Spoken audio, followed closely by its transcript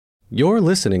You're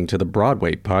listening to the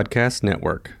Broadway Podcast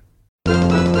Network.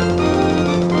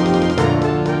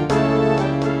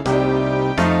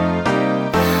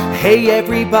 Hey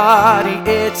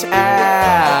everybody, it's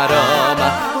Adam,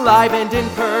 live and in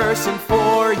person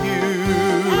for you.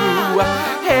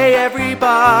 Hey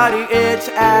everybody, it's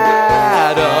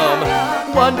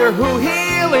Adam, wonder who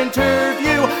he'll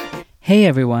interview. Hey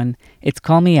everyone, it's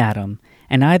Call Me Adam,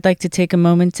 and I'd like to take a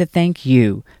moment to thank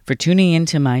you for tuning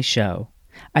into my show.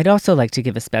 I'd also like to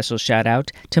give a special shout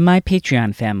out to my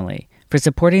Patreon family for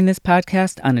supporting this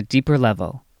podcast on a deeper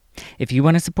level. If you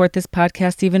want to support this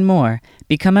podcast even more,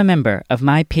 become a member of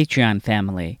my Patreon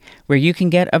family, where you can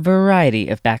get a variety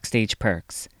of backstage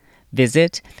perks.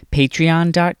 Visit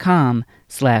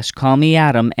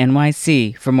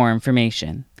patreon.com/callmeadamnyc for more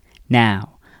information.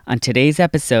 Now, on today's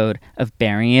episode of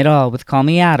Bearing It All with Call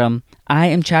Me Adam, I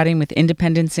am chatting with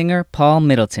independent singer Paul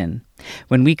Middleton.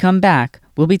 When we come back,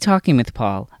 we'll be talking with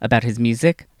Paul about his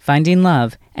music, finding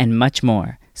love, and much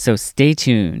more. So stay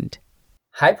tuned.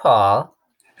 Hi, Paul.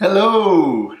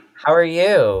 Hello. How are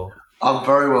you? I'm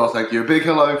very well, thank you. A big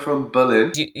hello from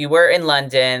Berlin. You were in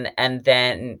London, and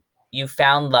then you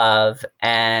found love,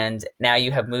 and now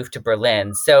you have moved to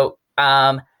Berlin. So,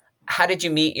 how did you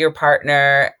meet your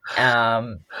partner?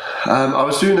 I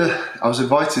was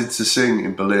invited to sing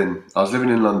in Berlin. I was living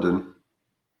in London,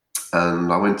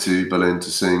 and I went to Berlin to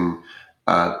sing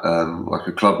at like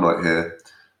a club night here.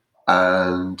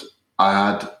 And I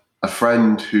had a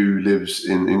friend who lives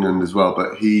in England as well,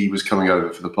 but he was coming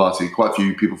over for the party. Quite a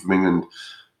few people from England,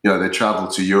 they travel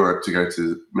to Europe to go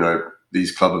to,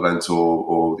 these club events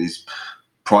or these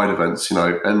pride events,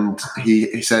 and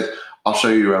he said, I'll show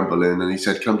you around Berlin. And he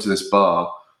said, come to this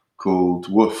bar called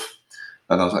Woof.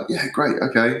 And I was like, yeah, great.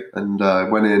 Okay. And I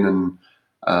went in and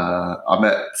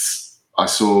I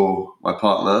saw my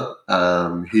partner.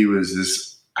 He was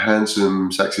this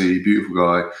handsome, sexy, beautiful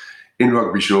guy in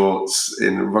rugby shorts,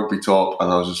 in a rugby top.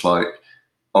 And I was just like,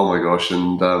 oh my gosh.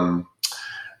 And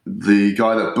the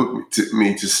guy that booked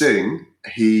me to sing,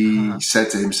 he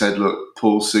said, look,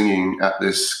 Paul's singing at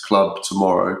this club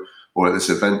tomorrow or at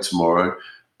this event tomorrow.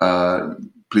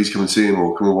 Please come and see him,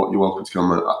 or come on, you're welcome to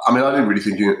come. I mean, I didn't really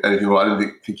think anything about it. I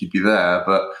didn't think he'd be there,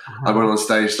 but I went on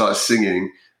stage, started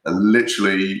singing, and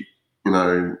literally,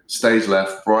 stage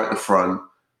left, right at the front,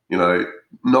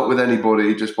 not with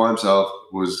anybody, just by himself,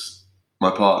 was my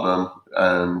partner.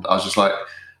 And I was just like,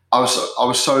 I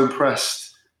was so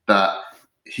impressed that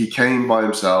he came by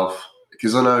himself,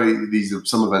 because I know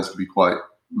some events can be quite,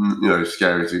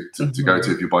 scary to go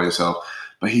to if you're by yourself,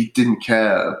 but he didn't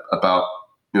care about,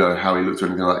 how he looked or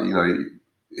anything like that.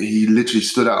 He literally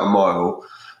stood out a mile,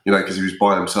 because he was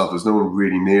by himself. There's no one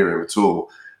really near him at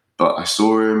all. But I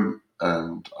saw him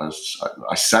and I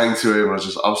sang to him. I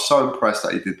was so impressed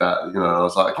that he did that. I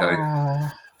was like, okay.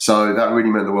 So that really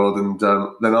meant the world. And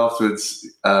then afterwards,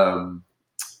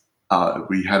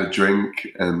 we had a drink,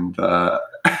 and I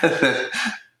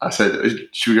said,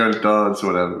 should we go and dance or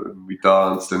whatever? And we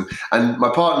danced. And my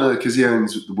partner, because he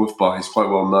owns the Wolf Bar, he's quite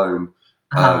well known.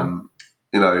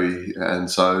 And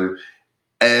so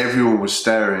everyone was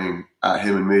staring at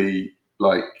him and me,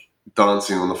 like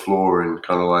dancing on the floor and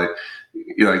kind of like,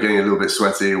 getting a little bit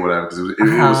sweaty or whatever,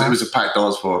 because it was a packed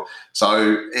dance floor.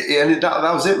 So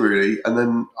that was it really. And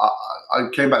then I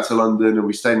came back to London and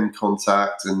we stayed in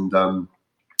contact, and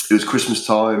it was Christmas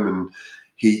time, and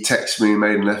he texted me and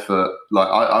made an effort. Like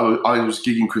I was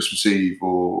gigging Christmas Eve,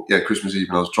 and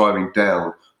I was driving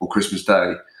down on Christmas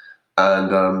Day,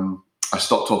 and I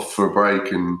stopped off for a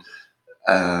break, and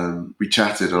we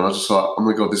chatted, and I was just like, oh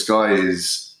my God, this guy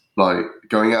is like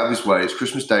going out of his way. It's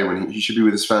Christmas Day when he should be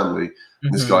with his family.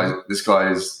 Mm-hmm. This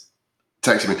guy is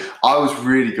texting me. I was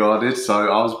really guarded,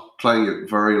 so I was playing it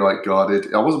very like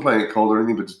guarded. I wasn't playing it cold or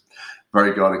anything, but just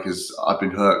very guarded because I've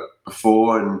been hurt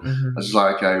before, and I was just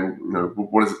like, okay,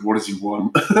 what does he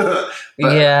want? But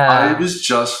I was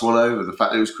just won over. The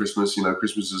fact that it was Christmas,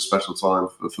 Christmas is a special time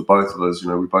for both of us.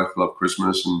 We both love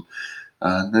Christmas,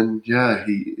 and then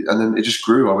it just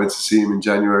grew. I went to see him in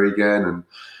January again,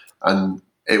 and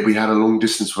we had a long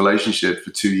distance relationship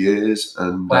for 2 years.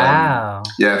 And wow,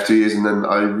 for 2 years, and then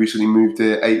I recently moved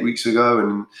here 8 weeks ago,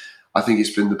 and I think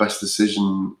it's been the best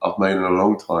decision I've made in a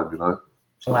long time.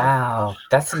 So, wow,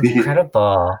 that's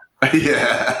incredible.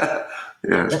 Yeah,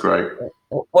 it's great.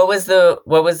 What was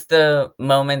the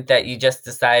moment that you just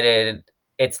decided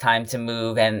it's time to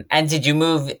move, and did you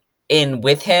move in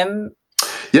with him?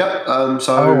 Yeah.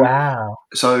 Oh wow.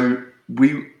 So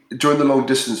we, during the long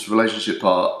distance relationship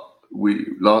part, we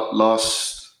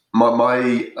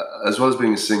my as well as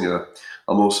being a singer,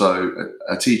 I'm also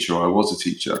a teacher. I was a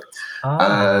teacher,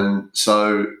 and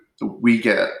so we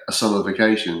get a summer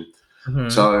vacation. Mm-hmm.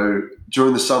 So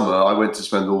during the summer, I went to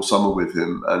spend all summer with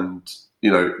him, and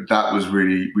that was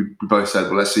really. We both said,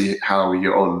 well, let's see how we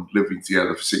get on living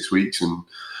together for 6 weeks, and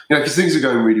because things are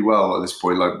going really well at this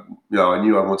point. Like, I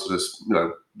knew I wanted us.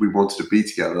 We wanted to be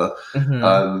together,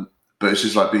 Mm-hmm. but it's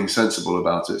just like being sensible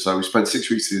about it. So we spent 6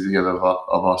 weeks together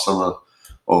of our summer,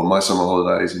 or my summer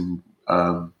holidays, and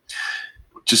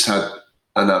just had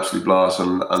an absolute blast.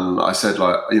 And I said,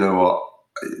 like, you know what,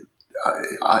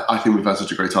 I think we've had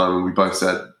such a great time, and we both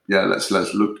said, yeah, let's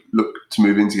look to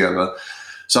move in together.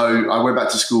 So I went back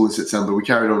to school in September. We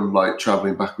carried on like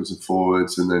traveling backwards and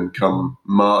forwards, and then come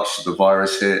March, the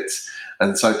virus hit.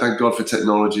 And so thank God for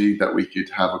technology that we could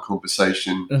have a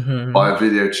conversation by a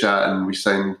video chat, and we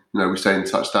stay in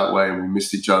touch that way, and we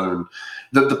missed each other. And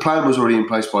the plan was already in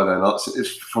place by then.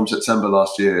 From September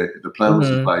last year, the plan was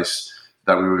in place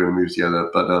that we were going to move together.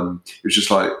 But it was just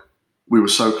like we were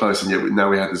so close, and yet now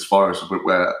we had this virus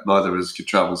where neither of us could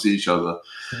travel and see each other.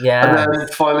 Yeah. And then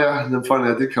finally I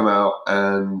did come out,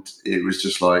 and it was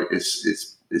just like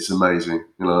it's amazing.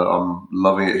 I'm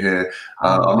loving it here.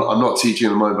 I'm not teaching at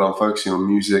the moment, but I'm focusing on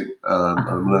music.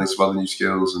 I'm learning some other new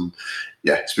skills, and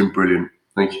yeah, it's been brilliant.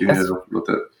 Thank you. Loved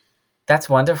it. That's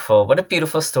wonderful. What a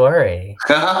beautiful story.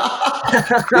 I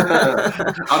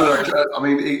don't know. I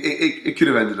mean, it could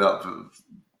have ended up,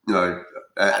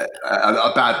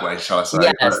 a bad way, shall I say?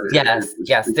 Yes.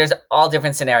 There's all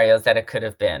different scenarios that it could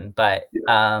have been, but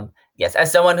yes,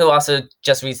 as someone who also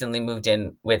just recently moved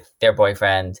in with their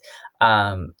boyfriend,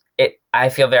 I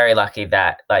feel very lucky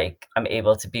that like I'm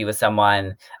able to be with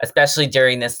someone, especially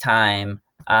during this time.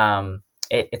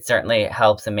 It certainly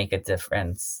helps and make a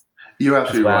difference. You're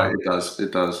absolutely right.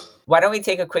 It does. Why don't we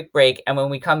take a quick break, and when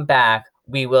we come back,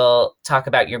 we will talk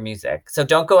about your music. So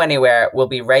don't go anywhere. We'll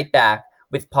be right back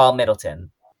with Paul Middleton.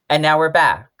 And now we're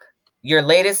back. Your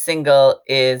latest single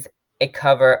is a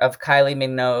cover of Kylie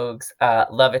Minogue's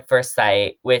Love at First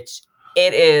Sight, which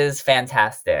it is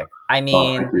fantastic. I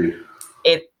mean,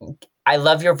 I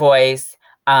love your voice.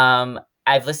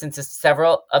 I've listened to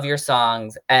several of your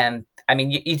songs, and I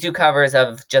mean, you do covers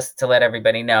of, just to let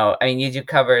everybody know, I mean, you do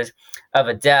covers of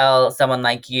Adele, Someone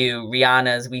Like You,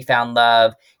 Rihanna's We Found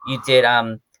Love. You did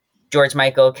George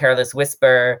Michael, Careless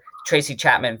Whisper, Tracy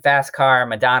Chapman, Fast Car,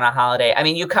 Madonna, Holiday. I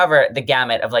mean, you cover the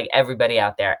gamut of like everybody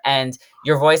out there, and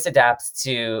your voice adapts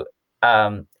to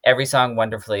every song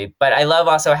wonderfully. But I love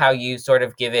also how you sort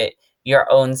of give it your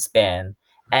own spin.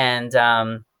 And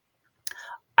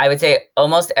I would say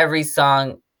almost every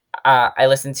song I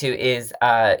listen to is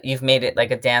you've made it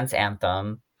like a dance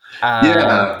anthem.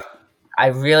 Yeah. I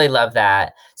really love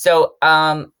that. So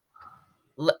so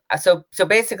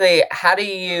basically, how do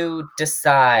you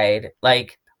decide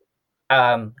like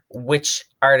which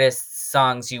artists'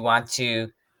 songs you want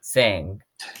to sing?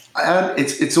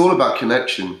 It's all about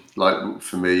connection, like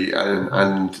for me,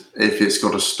 and if it's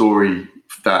got a story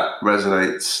that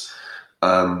resonates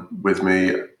with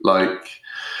me, like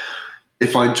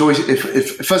if I enjoy,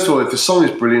 if first of all, if the song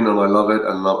is brilliant and I love it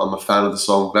and I'm a fan of the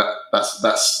song, that's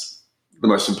the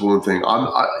most important thing.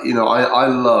 I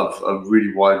love a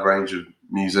really wide range of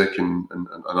music and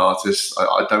artists.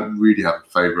 I don't really have a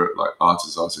favorite like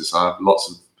artist. I have lots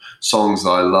of songs that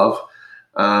I love.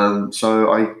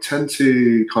 So I tend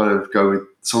to kind of go with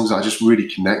songs that I just really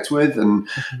connect with, and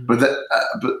but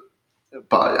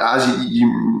as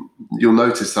you'll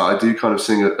notice that I do kind of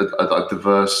sing a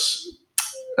diverse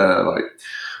like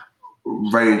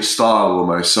range style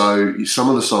almost. So some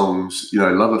of the songs,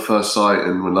 Love at First Sight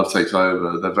and When Love Takes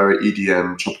Over, they're very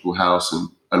EDM, tropical house,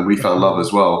 and We Found Love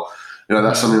as well.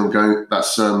 That's something I'm going.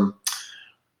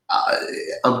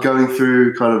 I'm going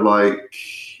through kind of like.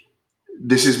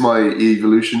 This is my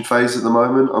evolution phase at the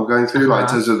moment. I'm going through like in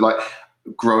terms of like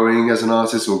growing as an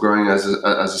artist or growing as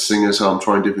a singer. So I'm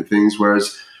trying different things.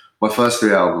 Whereas my first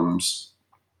 3 albums,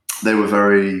 they were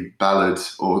very ballad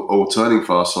or turning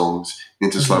fast songs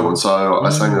into slow ones. So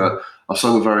I've sung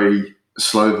a very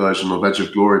slow version of Edge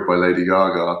of Glory by Lady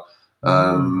Gaga,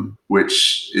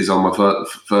 which is on my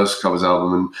first covers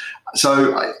album. And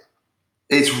so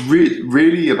it's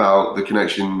really about the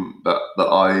connection that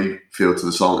I feel to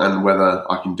the song and whether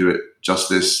I can do it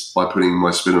justice by putting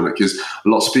my spin on it. Because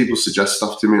lots of people suggest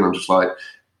stuff to me, and I'm just like,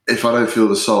 if I don't feel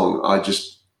the song, I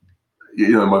just,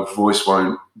 my voice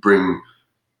won't bring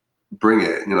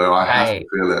it. I have to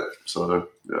feel it. So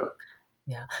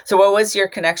yeah. So what was your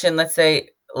connection? Let's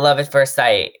say Love at First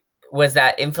Sight. Was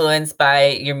that influenced by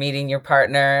your meeting your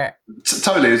partner?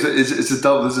 Totally. There's a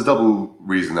double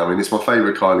reason. I mean, it's my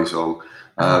favorite Kylie song.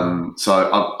 So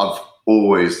I've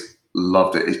always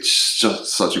loved it. It's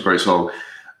just such a great song.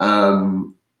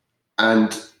 And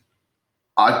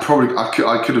I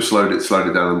could have slowed it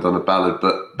down and done a ballad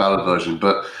version,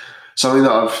 but something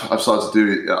that I've started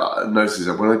to do, notice is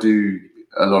that when I do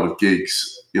a lot of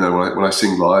gigs, when I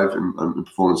sing live and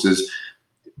performances,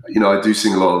 I do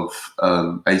sing a lot of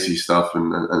 80s stuff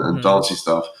and dancey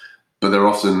stuff, but they're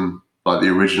often like the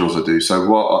originals I do. So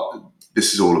what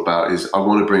this is all about is I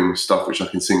want to bring stuff which I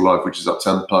can sing live, which is up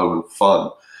tempo and fun.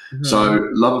 Mm-hmm. So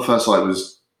Love at First Sight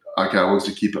was, okay, I wanted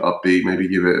to keep it upbeat, maybe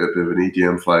give it a bit of an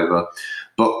EDM flavour,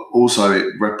 but also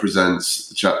it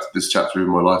represents this chapter in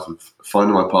my life of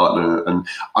finding my partner. And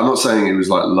I'm not saying it was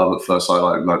like love at first sight,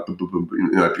 like boom, boom,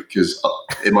 boom, because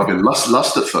it might have been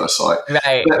lust at first sight.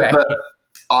 Right, but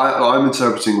I'm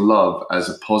interpreting love as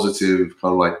a positive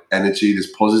kind of like energy,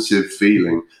 this positive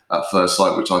feeling at first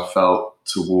sight, which I felt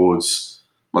towards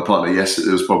my partner. Yes,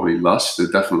 there was probably lust,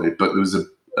 definitely, but there was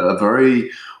a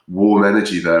very warm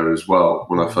energy there as well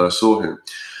when I first saw him.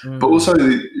 But also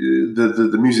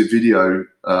the music video.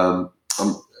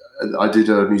 I did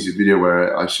a music video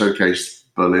where I showcased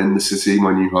Berlin, the city,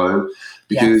 my new home,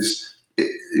 because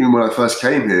when I first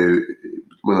came here,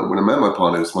 when I met my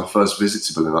partner, it was my first visit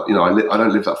to Berlin. I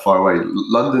don't live that far away.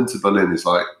 London to Berlin is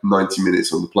like 90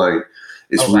 minutes on the plane.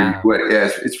 It's really quick. Yeah,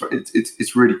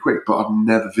 it's really quick. But I've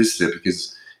never visited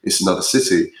because it's another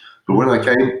city. But when I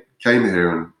came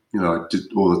here and I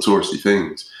did all the touristy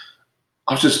things,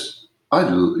 I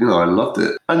loved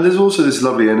it. And there's also this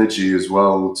lovely energy as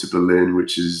well to Berlin,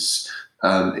 which is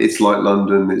it's like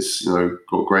London. It's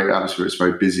got great atmosphere. It's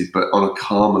very busy, but on a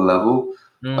calmer level.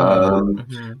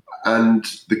 And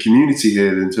the community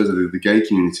here, in terms of the gay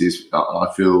community, I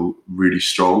feel really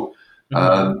strong.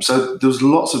 So there was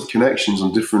lots of connections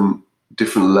on different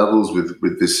levels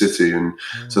with this city, and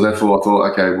so therefore I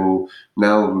thought, okay, well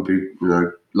now would be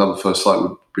Love at First Sight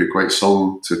would be a great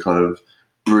song to kind of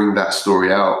bring that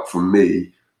story out from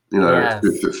me,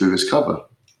 through this cover.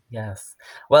 Yes.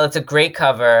 Well, it's a great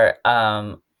cover.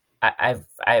 I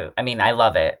mean, I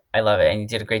love it. And you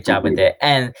did a great job with it.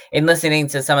 And in listening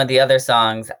to some of the other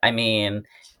songs, I mean,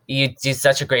 you do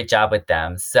such a great job with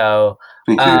them. So,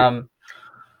 Thank you.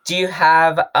 do you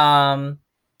have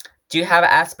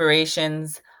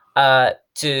aspirations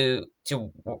to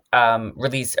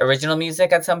release original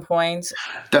music at some point?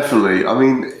 Definitely. I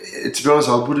mean, to be honest,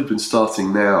 I would have been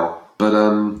starting now, but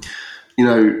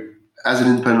as an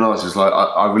independent artist, like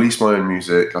I release my own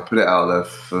music, I put it out there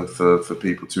for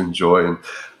people to enjoy, and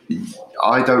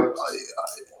I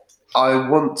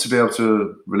want to be able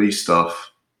to release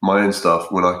my own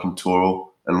stuff, when I can tour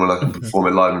and when I can perform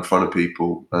it live in front of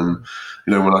people, and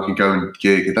when I can go and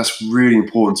gig. And that's really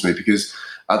important to me, because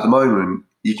at the moment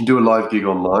you can do a live gig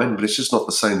online, but it's just not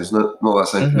the same. There's not that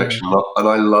same connection. And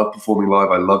I love performing live.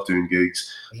 I love doing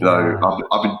gigs.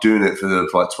 I've been doing it for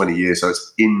like 20 years, so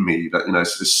it's in me. That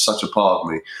it's such a part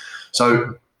of me.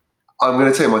 So I'm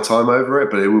going to take my time over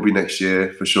it, but it will be next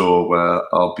year for sure, where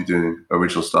I'll be doing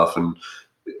original stuff, and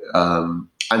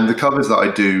the covers that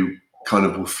I do kind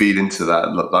of will feed into that,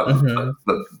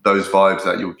 those vibes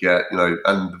that you'll get,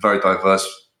 and the very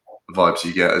diverse vibes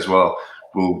you get as well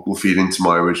will feed into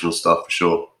my original stuff for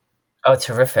sure. Oh,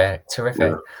 terrific.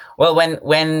 Yeah. Well,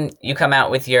 when you come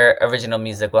out with your original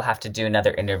music, we'll have to do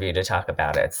another interview to talk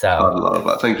about it. So I love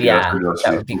that. Thank you. Yeah,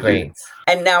 that would be great.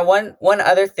 And now one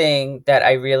other thing that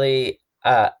I really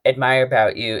admire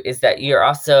about you is that you're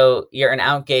an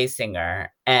out gay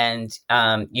singer, and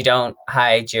you don't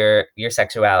hide your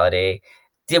sexuality.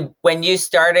 When you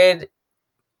started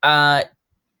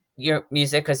your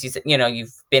music, because you said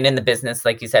you've been in the business,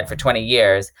 like you said, for 20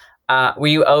 years, were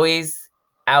you always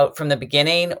out from the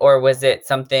beginning, or was it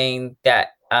something that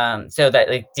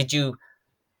did you,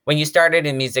 when you started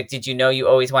in music, did you know you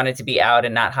always wanted to be out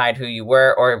and not hide who you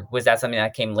were, or was that something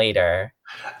that came later?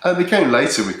 It came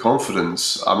later with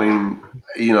confidence. I mean,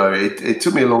 it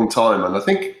took me a long time, and I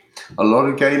think a lot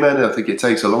of gay men, I think it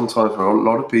takes a long time for a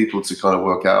lot of people to kind of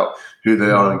work out who they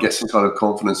are and get some kind of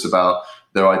confidence about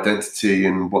their identity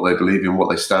and what they believe in, what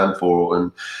they stand for.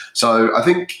 And so I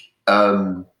think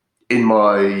in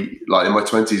my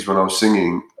 20s, when I was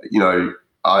singing,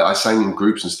 I sang in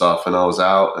groups and stuff, and I was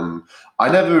out, and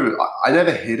I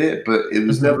never hid it, but it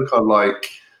was never kind of like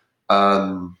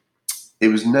it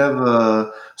was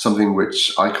never something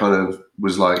which I kind of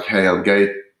was like, hey, I'm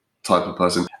gay type of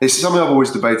person. It's something I've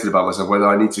always debated about myself, whether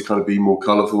I need to kind of be more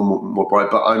colourful, more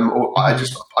bright, but I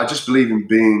just believe in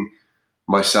being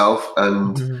myself,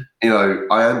 and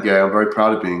I am gay. I'm very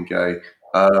proud of being gay.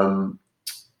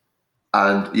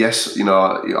 And yes,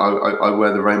 I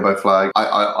wear the rainbow flag.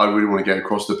 I really want to get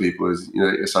across to people is,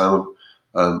 yes, I'm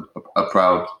a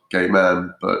proud gay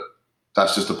man, but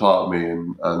that's just a part of me,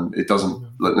 and it doesn't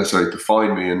necessarily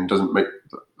define me, and doesn't make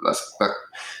that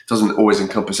doesn't always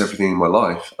encompass everything in my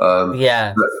life.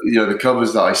 Yeah. But, the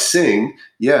covers that I sing,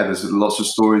 there's lots of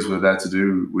stories were there to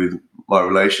do with my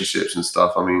relationships and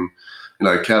stuff. I mean,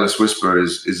 Careless Whisper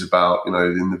is about, in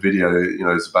the video,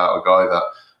 it's about a guy that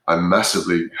I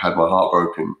massively had my heart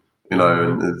broken,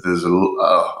 and there's I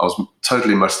was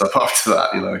totally messed up after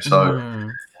that, so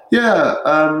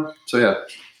yeah.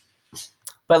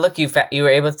 But look, you were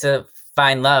able to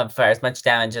find love for as much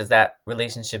damage as that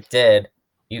relationship did.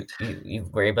 You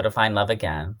were able to find love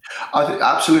again. I think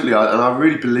absolutely, and I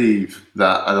really believe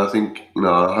that, and I think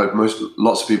I hope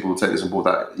lots of people will take this on board.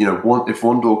 That if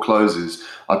one door closes,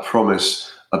 I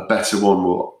promise a better one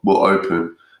will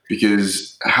open,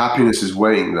 because happiness is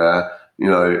waiting there.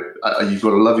 You've got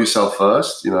to love yourself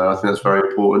first. I think that's very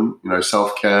important.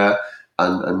 Self-care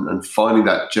and finding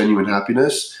that genuine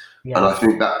happiness, and I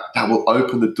think that will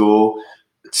open the door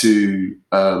to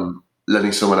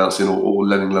letting someone else in, or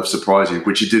letting love surprise you,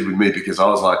 which it did with me, because I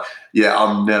was like,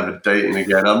 I'm never dating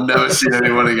again. I'm never seeing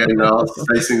anyone again. I'll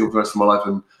stay single for the rest of my life.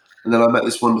 And then I met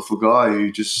this wonderful guy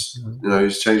who just,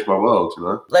 who's changed my world,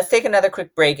 Let's take another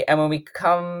quick break. And when we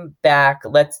come back,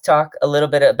 let's talk a little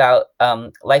bit about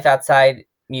life outside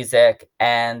music.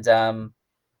 And, well,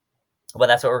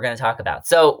 that's what we're going to talk about.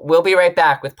 So we'll be right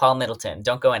back with Paul Middleton.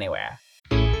 Don't go anywhere.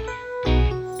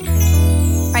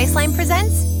 Priceline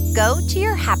presents Go to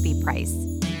Your Happy Price.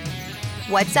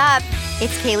 What's up?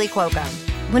 It's Kaylee Cuoco.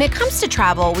 When it comes to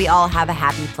travel, we all have a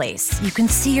happy place. You can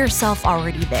see yourself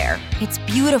already there. It's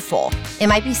beautiful. It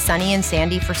might be sunny and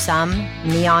sandy for some,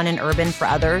 neon and urban for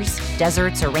others,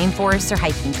 deserts or rainforests or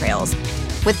hiking trails.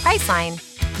 With Priceline,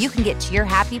 you can get to your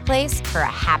happy place for a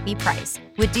happy price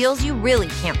with deals you really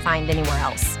can't find anywhere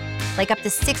else. Like up to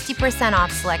 60%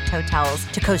 off select hotels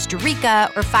to Costa Rica,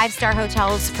 or 5-star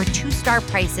hotels for 2-star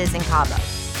prices in Cabo.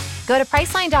 Go to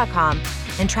Priceline.com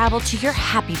and travel to your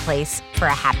happy place for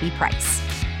a happy price.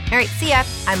 All right, see ya.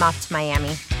 I'm off to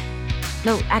Miami.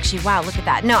 No, actually, wow, look at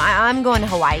that. No, I'm going to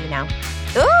Hawaii now.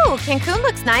 Ooh, Cancun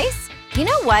looks nice. You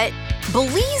know what?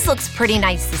 Belize looks pretty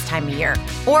nice this time of year.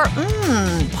 Or,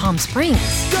 Palm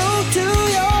Springs. Go to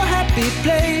your happy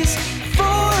place for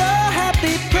a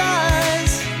happy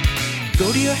price.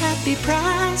 Go to your happy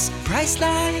price,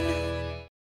 Priceline.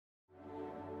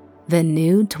 The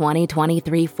new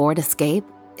 2023 Ford Escape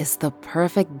is the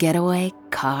perfect getaway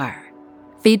car.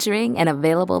 Featuring an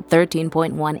available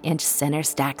 13.1-inch center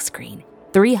stack screen,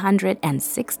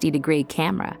 360-degree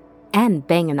camera, and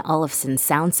Bang & Olufsen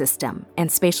sound system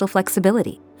and spatial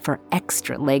flexibility for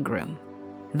extra legroom.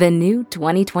 The new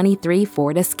 2023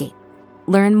 Ford Escape.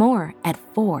 Learn more at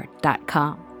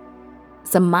Ford.com.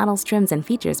 Some models, trims, and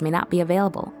features may not be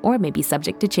available or may be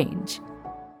subject to change.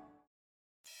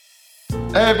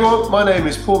 Hey everyone, my name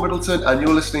is Paul Middleton, and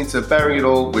you're listening to Bearing It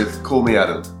All with Call Me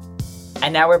Adam.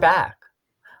 And now we're back.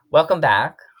 Welcome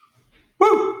back.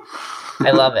 Woo!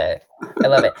 I love it.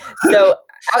 So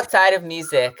outside of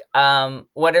music,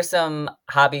 what are some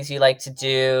hobbies you like to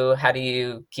do? How do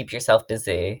you keep yourself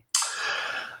busy?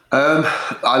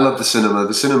 I love the cinema.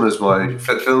 The cinema is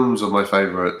films are my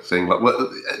favorite thing.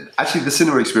 Actually, the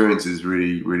cinema experience is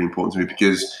really, really important to me,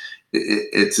 because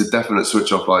it's a definite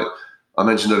switch off. Like I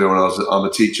mentioned earlier, I'm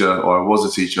a teacher, or I was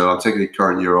a teacher. I'm taking the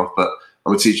current year off, but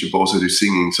I'm a teacher, but also do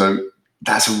singing. So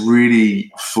that's a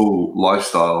really full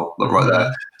lifestyle right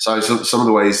there. So some of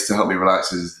the ways to help me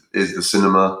relax is the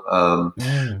cinema.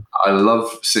 I love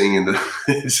singing in the.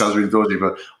 It sounds really dodgy,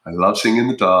 but I love singing in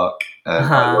the dark, and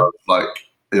I love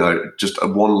just a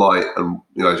one light, and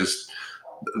just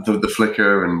the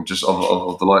flicker and just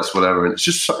of the lights, whatever. And it's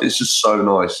just so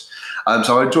nice.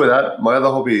 So I enjoy that. My other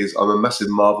hobby is I'm a massive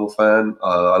Marvel fan.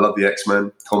 I love the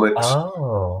X-Men comics.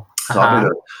 Oh.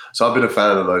 So I've been a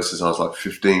fan of those since I was like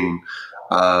 15.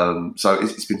 So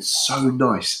it's been so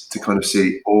nice to kind of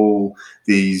see all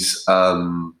these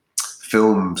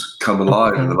films come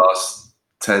alive in the last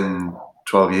 10,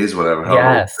 12 years, whatever.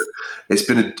 Yes. It's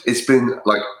been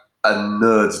like a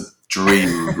nerd's dream,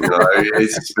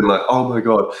 It's been like, oh my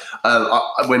God.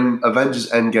 When Avengers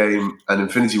Endgame and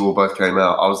Infinity War both came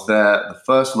out, I was there the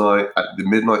first night at the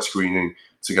midnight screening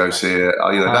to go see it.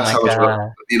 That's how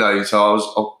much, so I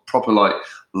was proper like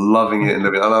loving it and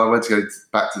living. And I went to go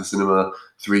back to the cinema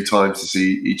 3 times to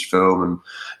see each film.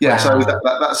 And so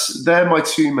they're my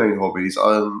 2 main hobbies.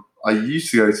 I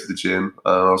used to go to the gym.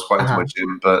 I was quite into my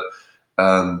gym, but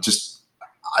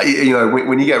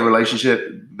when you get a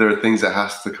relationship, there are things that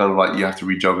has to kind of like you have to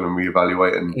rejuggle and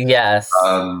reevaluate. And yes,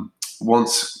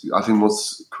 once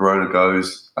Corona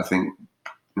goes, I think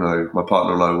my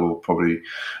partner and I will probably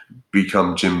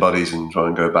become gym buddies and try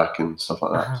and go back and stuff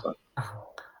like that. So.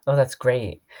 Oh, that's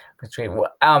great. That's great.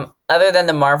 Other than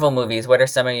the Marvel movies, what are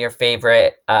some of your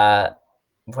favorite?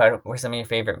 What were some of your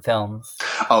favorite films?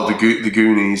 Oh, the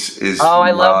Goonies is Oh,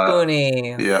 I love my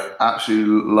Goonies. yeah,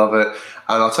 absolutely love it.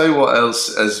 And I'll tell you what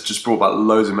else has just brought back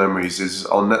loads of memories is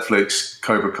on Netflix.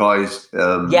 Cobra Kai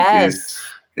Yes.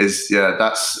 is yeah.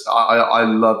 That's I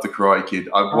love the Karate Kid.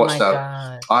 I've Oh watched my that.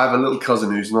 God. I have a little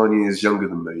cousin who's 9 years younger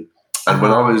than me, and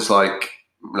when I Uh-huh. was like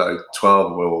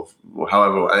 12 or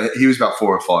however, and he was about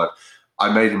 4 or 5. I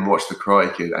made him watch the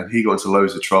Karate Kid, and he got into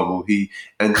loads of trouble. He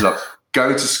ended up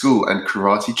going to school and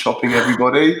karate chopping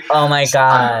everybody. Oh my And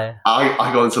God.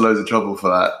 I got into loads of trouble for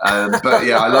that. But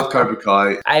yeah, I love Cobra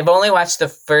Kai. I've only watched the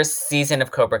first season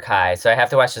of Cobra Kai, so I have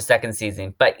to watch the second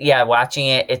season. But yeah, watching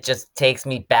it, it just takes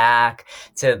me back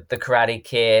to the Karate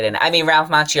Kid. And I mean, Ralph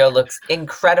Macchio looks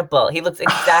incredible. He looks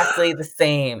exactly the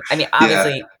same. I mean, Yeah.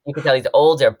 obviously, you can tell he's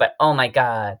older, but oh my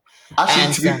God.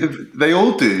 Actually, And they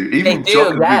all do. they Even do,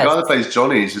 the yes. guy that plays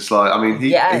Johnny is just like. I mean,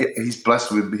 Yes. he's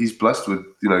blessed with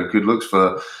good looks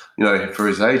for for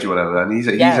his age or whatever, and he's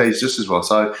Yes. aged just as well.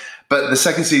 So, but the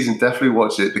second season, definitely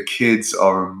watch it. The kids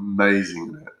are amazing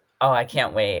in it. Oh, I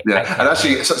can't wait. Yeah, I can't and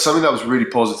actually, wait. something that was really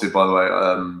positive, by the way.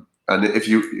 And if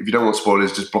you don't want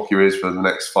spoilers, just block your ears for the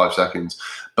next 5 seconds.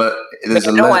 But there's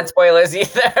I don't want spoilers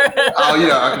either. Oh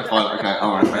yeah, okay, fine, okay,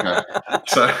 all right, okay.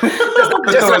 So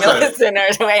just for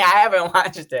listeners, wait, I haven't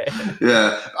watched it.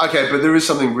 Yeah, okay, but there is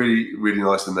something really, really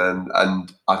nice in there,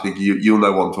 and I think you'll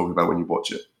know what I'm talking about when you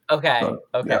watch it. Okay, So,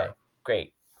 okay, yeah.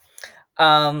 great.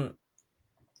 I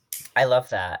love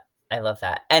that. I love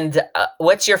that. And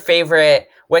what's your favorite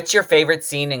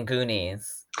scene in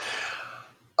Goonies?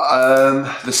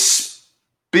 The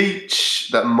speech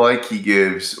that Mikey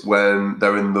gives when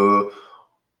they're in the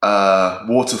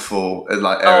waterfall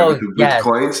area with the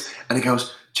coins, and he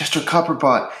goes, Chester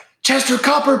Copperpot,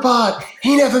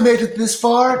 he never made it this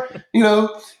far,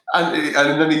 and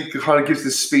then he kind of gives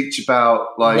this speech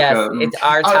about it's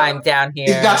our time down here.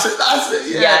 That's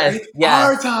it. Yeah, yes.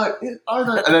 Our time.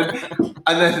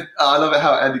 And then I love it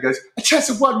how Andy goes, a chance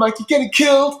of what, Mikey, getting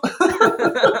killed?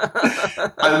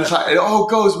 And it's like, it all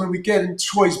goes when we get in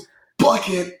Troy's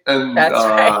bucket, and that's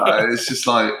right. It's just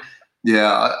like,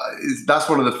 yeah, that's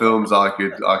one of the films I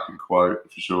could quote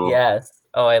for sure. Yes.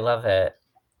 Oh, I love it.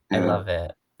 Yeah. I love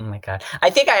it. Oh my God. I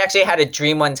think I actually had a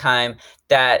dream one time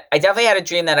that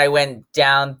I went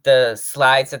down the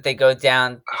slides that they go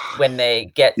down when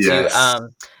they get to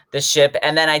the ship.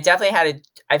 And then I definitely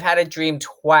I've had a dream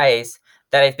twice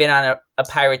that I've been on a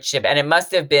pirate ship, and it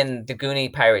must have been the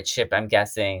Goonie pirate ship, I'm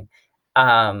guessing.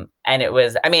 And it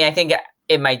was, I mean, I think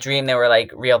in my dream there were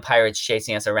like real pirates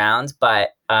chasing us around, but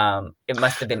it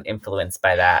must have been influenced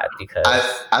by that because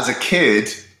as a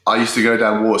kid, I used to go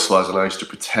down water slides, and I used to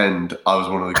pretend I was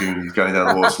one of the Goonies going down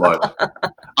the water slide.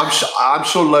 I'm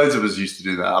sure loads of us used to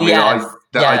do that. I mean,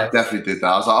 I definitely did that.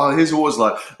 I was like, oh, here's a water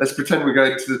slide. Let's pretend we're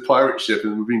going to the pirate ship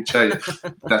and we're being chased.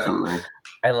 Definitely.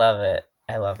 I love it.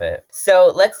 I love it.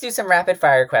 So let's do some rapid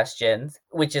fire questions,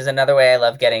 which is another way I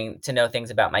love getting to know things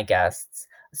about my guests.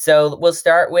 So we'll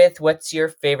start with, what's your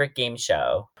favorite game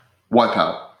show?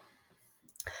 Wipeout.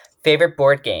 Favorite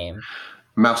board game?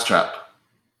 Mousetrap.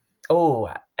 Oh,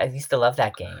 I used to love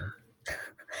that game.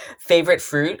 Favorite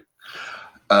fruit?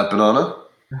 Banana.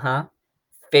 Uh-huh.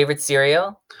 Favorite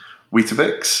cereal?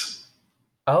 Weetabix.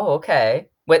 Oh, okay.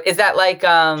 What is that,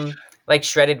 like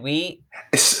shredded wheat?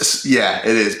 Yeah,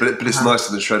 it is, but it's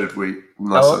nicer than shredded wheat.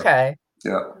 Nicer. Oh, okay.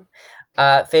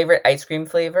 Yeah. Favorite ice cream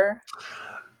flavor?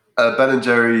 Ben &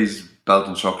 Jerry's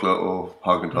Belgian chocolate or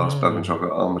Haagen-Dazs Belgian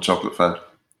chocolate. I'm a chocolate fan.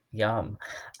 Yum.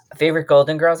 Favorite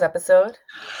Golden Girls episode?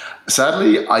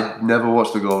 Sadly, I never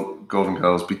watched the Golden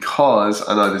Girls because,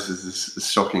 I know this is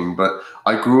shocking, but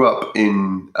I grew up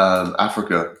in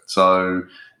Africa. So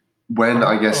when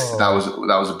I guess that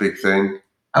was a big thing,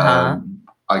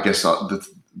 I guess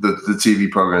the TV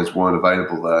programs weren't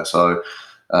available there. So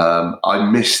I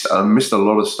missed a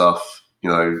lot of stuff,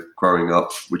 growing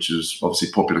up, which is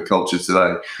obviously popular culture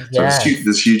today. Yes. So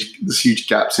there's huge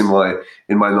gaps in my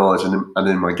knowledge and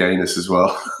in my gayness as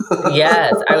well.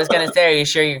 Yes, I was gonna say, are you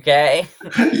sure you're gay?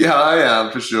 Yeah, I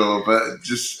am for sure, but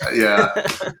just yeah.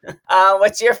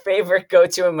 What's your favorite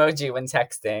go-to emoji when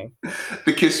texting?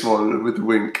 The kiss one with the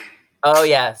wink. Oh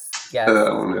yes. Yeah.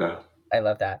 I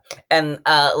love that. And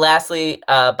lastly,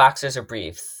 boxers or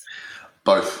briefs?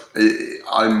 Both.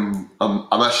 I'm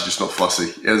actually just not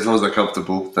fussy. As long as they're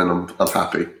comfortable, then I'm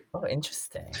happy. Oh,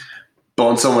 interesting. But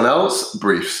on someone else,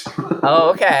 briefs.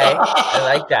 Oh, okay. I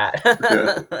like that.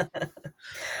 Yeah.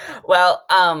 Well,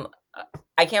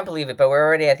 I can't believe it, but we're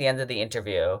already at the end of the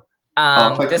interview.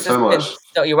 Thank you so much.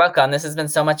 You're welcome. This has been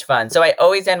so much fun. So I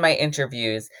always end my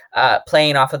interviews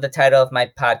playing off of the title of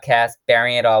my podcast,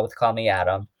 Bearing It All with Call Me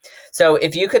Adam. So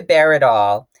if you could bear it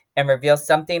all and reveal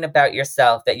something about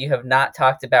yourself that you have not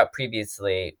talked about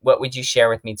previously, what would you share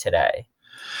with me today?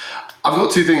 I've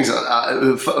got two things.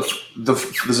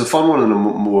 There's a fun one and a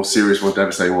more serious one,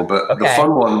 devastating one. But the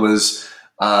fun one was,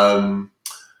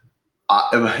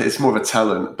 it's more of a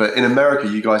talent. But in America,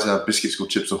 you guys have biscuits called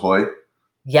Chips Ahoy.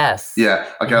 Yes. Yeah.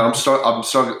 Okay. I've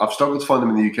struggled to find them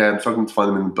in the UK. I'm struggling to find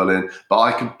them in Berlin. But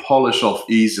I can polish off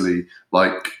easily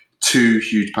like 2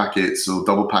 huge packets or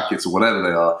double packets or whatever they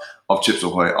are of Chips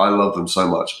Ahoy. I love them so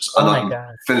much. And I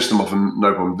can finish them off and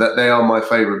no problem. They are my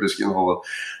favorite biscuit in the whole world.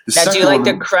 Now, do you like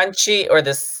the crunchy or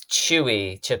the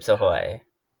chewy Chips Ahoy?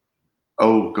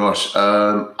 Oh gosh,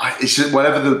 it's just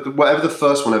whatever the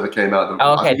first one ever came out.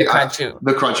 The crunchy.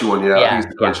 The crunchy one, yeah. I think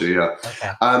it's the crunchy, yeah.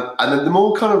 Okay. And then the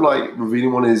more kind of like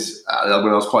revealing one is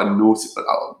when I was quite naughty, but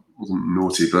I wasn't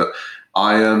naughty, but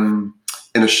I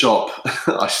in a shop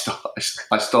I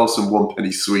stole some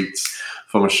 1-penny sweets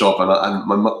from a shop, and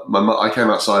I came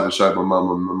outside and showed my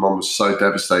mum, and my mum was so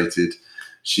devastated.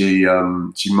 She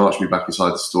marched me back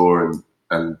inside the store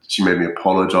and she made me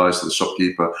apologize to the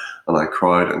shopkeeper, and I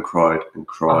cried and cried and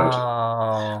cried.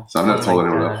 Oh, so I've never told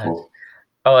anyone that before.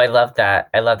 Oh, I love that.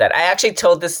 I actually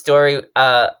told this story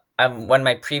on one of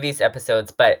my previous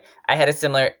episodes, but I had a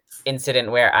similar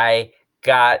incident where I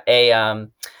got I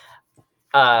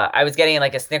was getting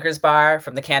like a Snickers bar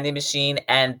from the candy machine,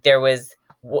 and there was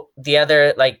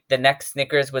the next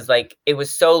Snickers was like, it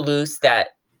was so loose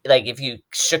that like if you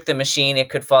shook the machine, it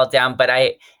could fall down, but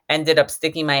I ended up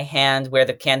sticking my hand where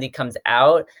the candy comes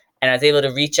out, and I was able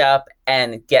to reach up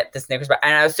and get the Snickers bar.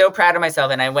 And I was so proud of myself.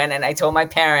 And I went and I told my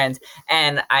parents,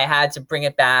 and I had to bring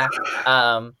it back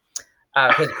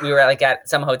because we were like at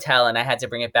some hotel, and I had to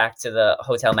bring it back to the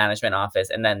hotel management office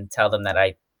and then tell them that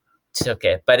I took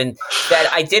it. But instead,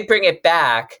 I did bring it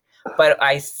back. But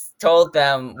I told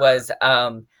them was,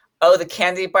 the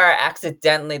candy bar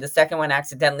the second one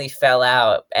accidentally fell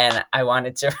out, and I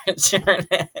wanted to return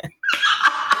it.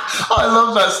 I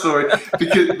love that story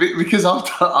because I've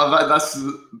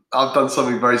done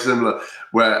something very similar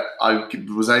where I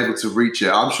was able to reach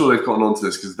it. I'm sure they've gotten onto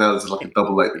this because there's like a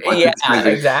double late. Yeah,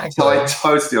 exactly. So I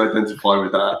totally identify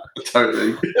with that.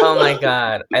 Totally. Oh my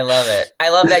God, I love it. I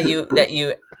love that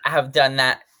you have done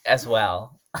that as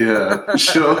well. Yeah,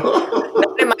 sure.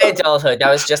 Not in my adulthood.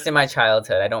 That was just in my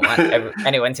childhood. I don't want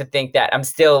anyone to think that I'm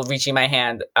still reaching my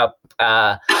hand up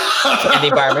candy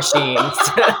bar machines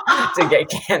to get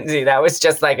candy. That was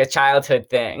just like a childhood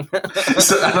thing.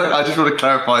 So I just want to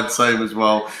clarify the same as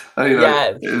well.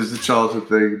 Yes. It was a childhood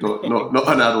thing, not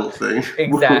an adult thing.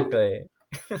 Exactly.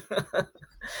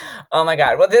 Oh my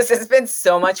God. Well, this has been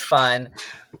so much fun.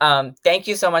 Thank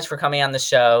you so much for coming on the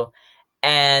show.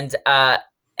 And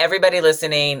everybody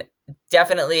listening,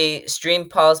 definitely stream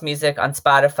Paul's music on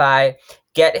Spotify.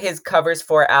 Get his Covers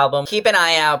 4 album. Keep an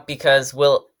eye out because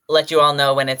we'll let you all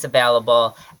know when it's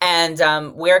available. And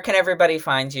where can everybody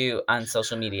find you on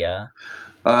social media?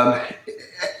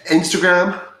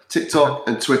 Instagram, TikTok,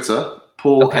 and Twitter.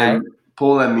 Paul M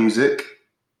Music,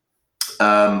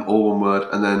 all one word.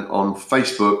 And then on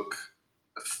Facebook,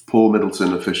 Paul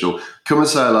Middleton Official. Come and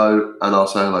say hello, and I'll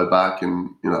say hello back. And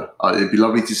it'd be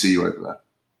lovely to see you over there.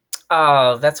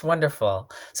 Oh, that's wonderful.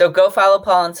 So go follow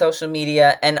Paul on social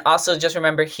media. And also just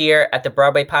remember, here at the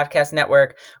Broadway Podcast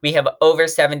Network, we have over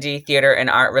 70 theater and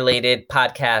art related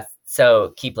podcasts.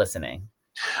 So keep listening.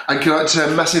 And can I say a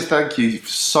massive thank you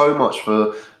so much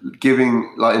for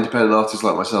giving like independent artists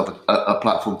like myself a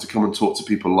platform to come and talk to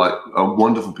people like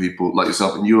wonderful people like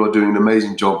yourself. And you are doing an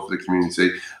amazing job for the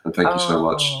community. And thank you so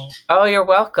much. Oh, you're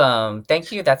welcome.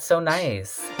 Thank you. That's so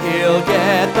nice. He'll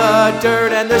get the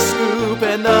dirt and the scoop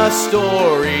and the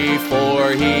story,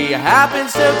 for he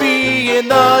happens to be in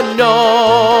the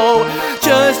know.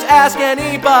 Just ask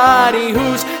anybody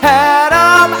who's had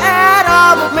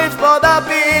Adam lives for the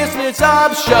business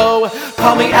of show.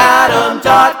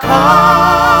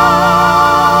 CallMeAdam.com.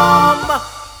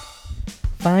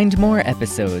 Find more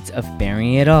episodes of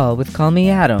Bearing It All with Call Me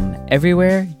Adam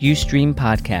everywhere you stream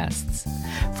podcasts.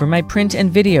 For my print and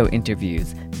video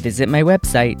interviews, visit my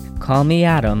website,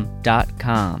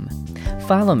 callmeadam.com.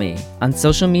 Follow me on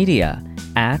social media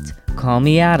at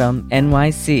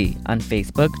CallMeAdamNYC on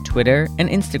Facebook, Twitter, and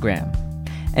Instagram.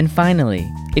 And finally,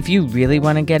 if you really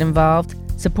want to get involved,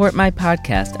 support my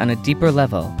podcast on a deeper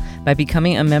level by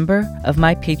becoming a member of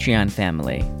my Patreon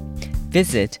family.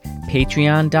 Visit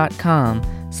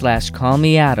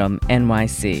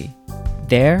patreon.com/callmeadamnyc.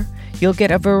 There, you'll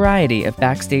get a variety of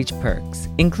backstage perks,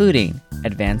 including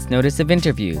advance notice of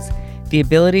interviews, the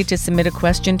ability to submit a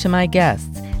question to my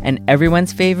guests, and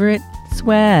everyone's favorite,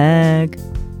 swag.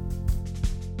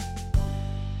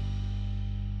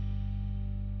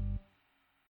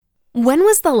 When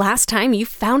was the last time you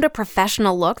found a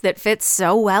professional look that fits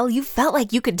so well you felt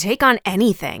like you could take on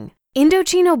anything?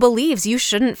 Indochino believes you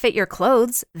shouldn't fit your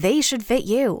clothes, they should fit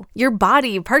you, your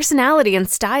body, personality, and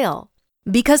style.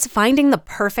 Because finding the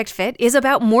perfect fit is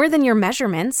about more than your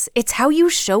measurements, it's how you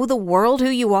show the world who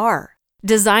you are.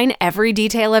 Design every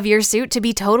detail of your suit to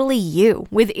be totally you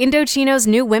with Indochino's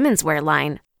new women's wear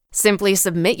line. Simply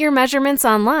submit your measurements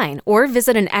online or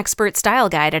visit an expert style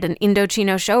guide at an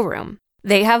Indochino showroom.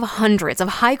 They have hundreds of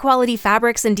high-quality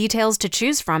fabrics and details to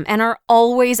choose from and are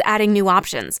always adding new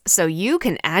options, so you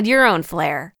can add your own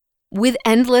flair. With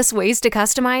endless ways to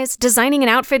customize, designing an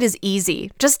outfit is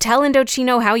easy. Just tell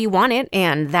Indochino how you want it,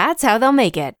 and that's how they'll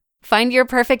make it. Find your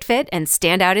perfect fit and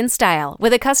stand out in style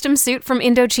with a custom suit from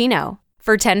Indochino.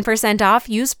 For 10% off,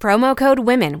 use promo code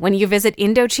WOMEN when you visit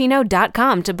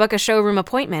Indochino.com to book a showroom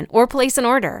appointment or place an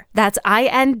order. That's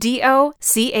INDOCHINO.com,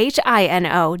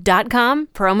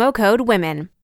 promo code WOMEN.